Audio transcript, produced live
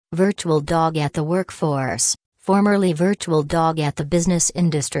VirtualDog at the Workforce, formerly VirtualDog at the Business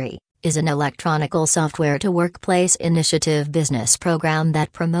Industry, is an electronical software-to-workplace initiative business program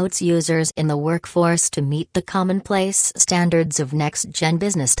that promotes users in the workforce to meet the commonplace standards of next-gen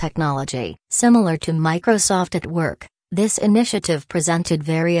business technology. Similar to Microsoft at Work, this initiative presented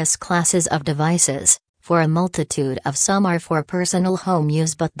various classes of devices. For a multitude of some are for personal home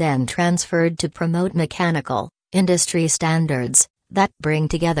use but then transferred to promote mechanical, industry standards that bring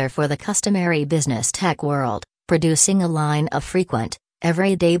together for the customary business tech world, producing a line of frequent,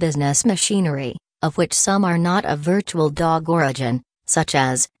 everyday business machinery, of which some are not of VirtualDog origin, such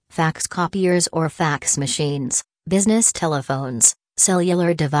as fax copiers or fax machines, business telephones,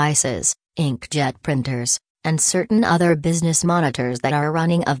 cellular devices, inkjet printers, and certain other business monitors that are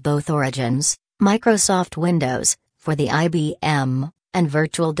running of both origins, Microsoft Windows, for the IBM, and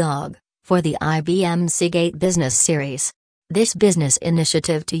VirtualDog, for the IBM Seagate Business Series. This business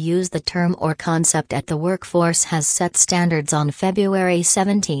initiative to use the term or concept at the workforce has set standards on February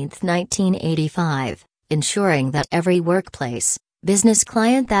 17, 1985, ensuring that every workplace, business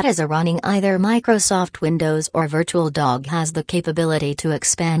client that is running either Microsoft Windows or VirtualDog has the capability to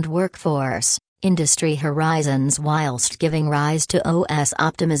expand workforce industry horizons whilst giving rise to OS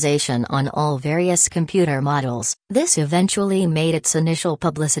optimization on all various computer models. This eventually made its initial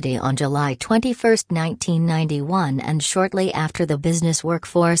publicity on July 21, 1991, and shortly after the Business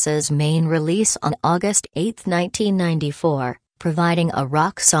Workforce's main release on August 8, 1994, providing a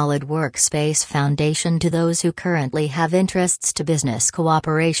rock-solid workspace foundation to those who currently have interests to business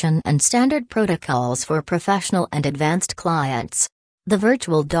cooperation and standard protocols for professional and advanced clients. The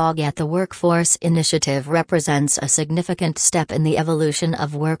VirtualDog at the Workforce initiative represents a significant step in the evolution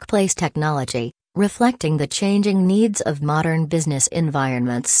of workplace technology, reflecting the changing needs of modern business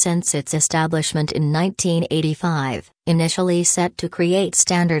environments since its establishment in 1985, initially set to create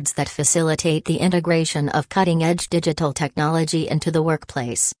standards that facilitate the integration of cutting-edge digital technology into the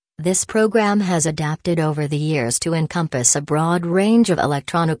workplace. This program has adapted over the years to encompass a broad range of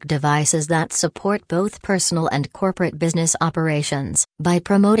electronic devices that support both personal and corporate business operations. By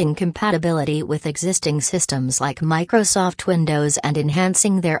promoting compatibility with existing systems like Microsoft Windows and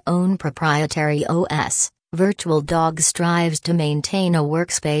enhancing their own proprietary OS, VirtualDog strives to maintain a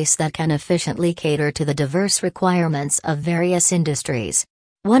workspace that can efficiently cater to the diverse requirements of various industries.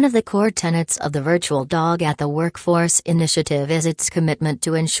 One of the core tenets of the VirtualDog at the Workforce initiative is its commitment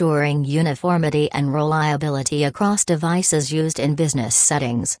to ensuring uniformity and reliability across devices used in business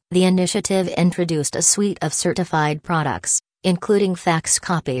settings. The initiative introduced a suite of certified products, including fax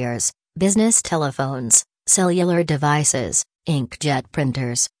copiers, business telephones, cellular devices, inkjet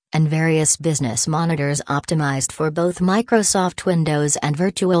printers, and various business monitors optimized for both Microsoft Windows and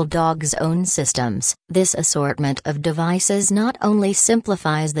VirtualDog's own systems. This assortment of devices not only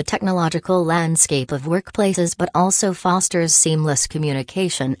simplifies the technological landscape of workplaces but also fosters seamless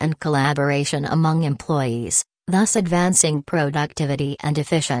communication and collaboration among employees, thus advancing productivity and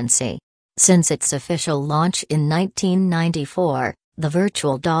efficiency. Since its official launch in 1994, the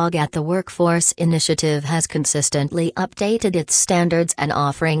VirtualDog at the Workforce initiative has consistently updated its standards and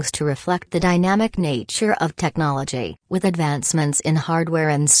offerings to reflect the dynamic nature of technology. With advancements in hardware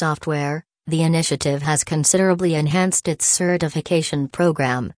and software, the initiative has considerably enhanced its certification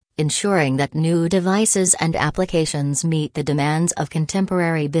program, ensuring that new devices and applications meet the demands of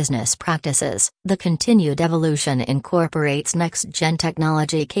contemporary business practices. The continued evolution incorporates next-gen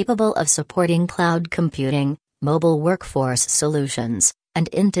technology capable of supporting cloud computing, mobile workforce solutions, and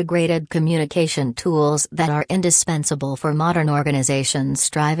integrated communication tools that are indispensable for modern organizations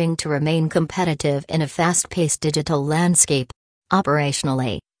striving to remain competitive in a fast-paced digital landscape.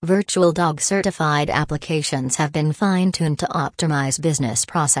 Operationally, VirtualDog certified applications have been fine-tuned to optimize business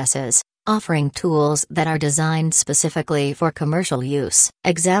processes, offering tools that are designed specifically for commercial use.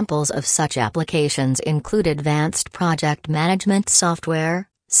 Examples of such applications include advanced project management software,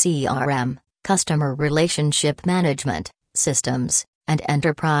 CRM, customer relationship management systems, and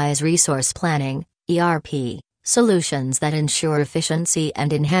enterprise resource planning (ERP) solutions that ensure efficiency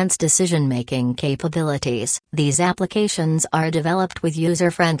and enhance decision-making capabilities. These applications are developed with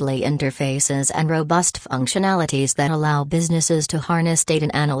user-friendly interfaces and robust functionalities that allow businesses to harness data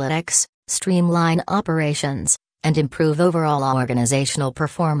analytics, streamline operations, and improve overall organizational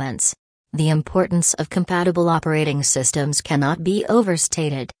performance. The importance of compatible operating systems cannot be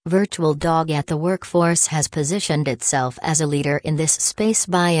overstated. VirtualDog at the Workforce has positioned itself as a leader in this space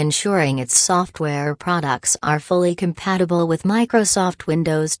by ensuring its software products are fully compatible with Microsoft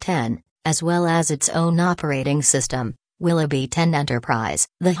Windows 10, as well as its own operating system, Willoughby 10 Enterprise.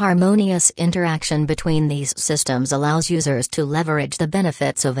 The harmonious interaction between these systems allows users to leverage the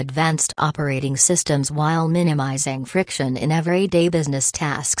benefits of advanced operating systems while minimizing friction in everyday business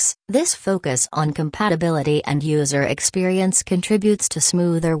tasks. This focus on compatibility and user experience contributes to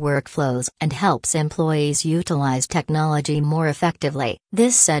smoother workflows and helps employees utilize technology more effectively.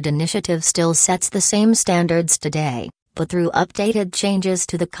 This said initiative still sets the same standards today, but through updated changes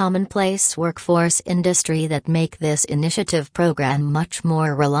to the commonplace workforce industry that make this initiative program much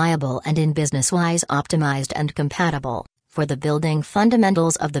more reliable and in business-wise optimized and compatible for the building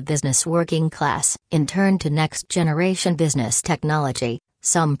fundamentals of the business working class. In turn to next-generation business technology,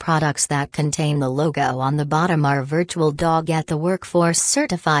 some products that contain the logo on the bottom are VirtualDog at the Workforce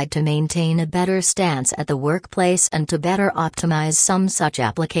certified to maintain a better stance at the workplace and to better optimize some such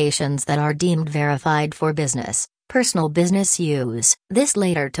applications that are deemed verified for business. Personal business use. This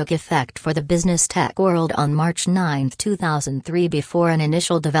later took effect for the business tech world on March 9, 2003 before an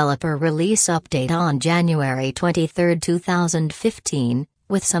initial developer release update on January 23, 2015,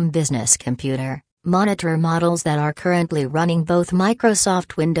 with some business computer monitor models that are currently running both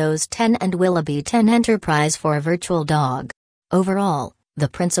Microsoft Windows 10 and Willoughby 10 Enterprise for VirtualDog. Overall, the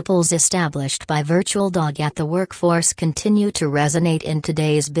principles established by VirtualDog at the Workforce continue to resonate in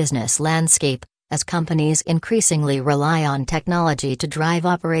today's business landscape, as companies increasingly rely on technology to drive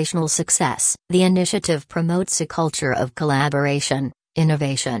operational success. The initiative promotes a culture of collaboration,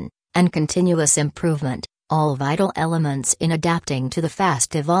 innovation, and continuous improvement, all vital elements in adapting to the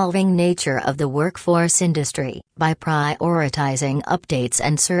fast-evolving nature of the workforce industry. By prioritizing updates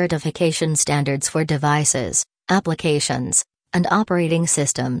and certification standards for devices, applications, and operating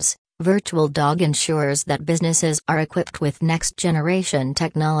systems, VirtualDog ensures that businesses are equipped with next-generation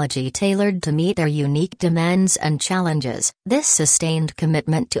technology tailored to meet their unique demands and challenges. This sustained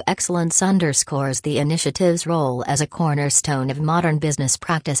commitment to excellence underscores the initiative's role as a cornerstone of modern business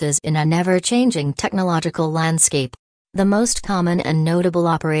practices in an ever-changing technological landscape. The most common and notable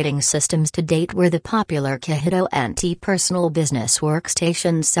operating systems to date were the popular Kahito NT Personal Business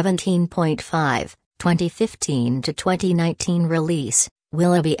Workstation 17.5, 2015 to 2019 release,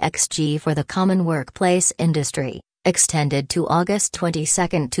 Willoughby XG for the common workplace industry, extended to August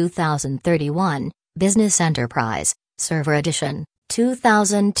 22, 2031, Business Enterprise, Server Edition,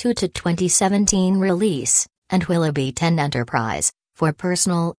 2002 to 2017 release, and Willoughby 10 Enterprise, for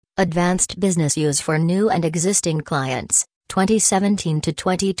personal, advanced business use for new and existing clients, 2017 to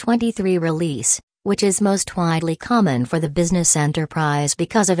 2023 release, which is most widely common for the business enterprise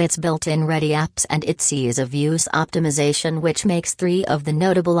because of its built-in ready apps and its ease of use optimization, which makes three of the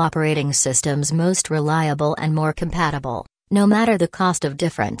notable operating systems most reliable and more compatible, no matter the cost of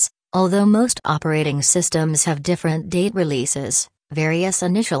difference. Although most operating systems have different date releases, various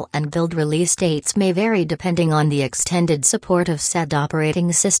initial and build release dates may vary depending on the extended support of said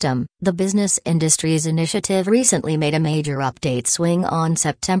operating system. The business industry's initiative recently made a major update swing on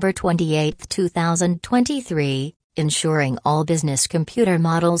September 28, 2023, ensuring all business computer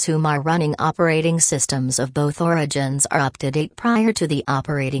models whom are running operating systems of both origins are up to date prior to the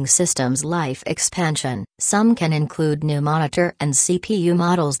operating system's life expansion. Some can include new monitor and CPU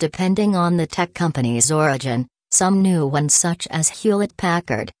models depending on the tech company's origin. Some new ones such as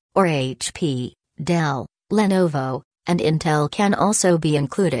Hewlett-Packard, or HP, Dell, Lenovo, and Intel can also be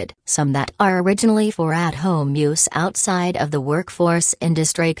included. Some that are originally for at-home use outside of the workforce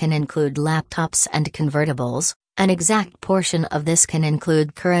industry can include laptops and convertibles. An exact portion of this can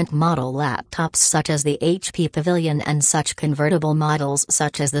include current model laptops such as the HP Pavilion and such convertible models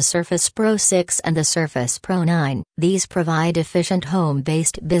such as the Surface Pro 6 and the Surface Pro 9. These provide efficient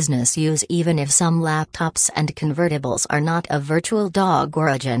home-based business use even if some laptops and convertibles are not of VirtualDog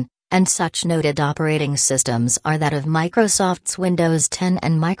origin, and such noted operating systems are that of Microsoft's Windows 10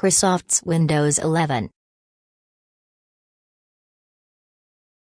 and Microsoft's Windows 11.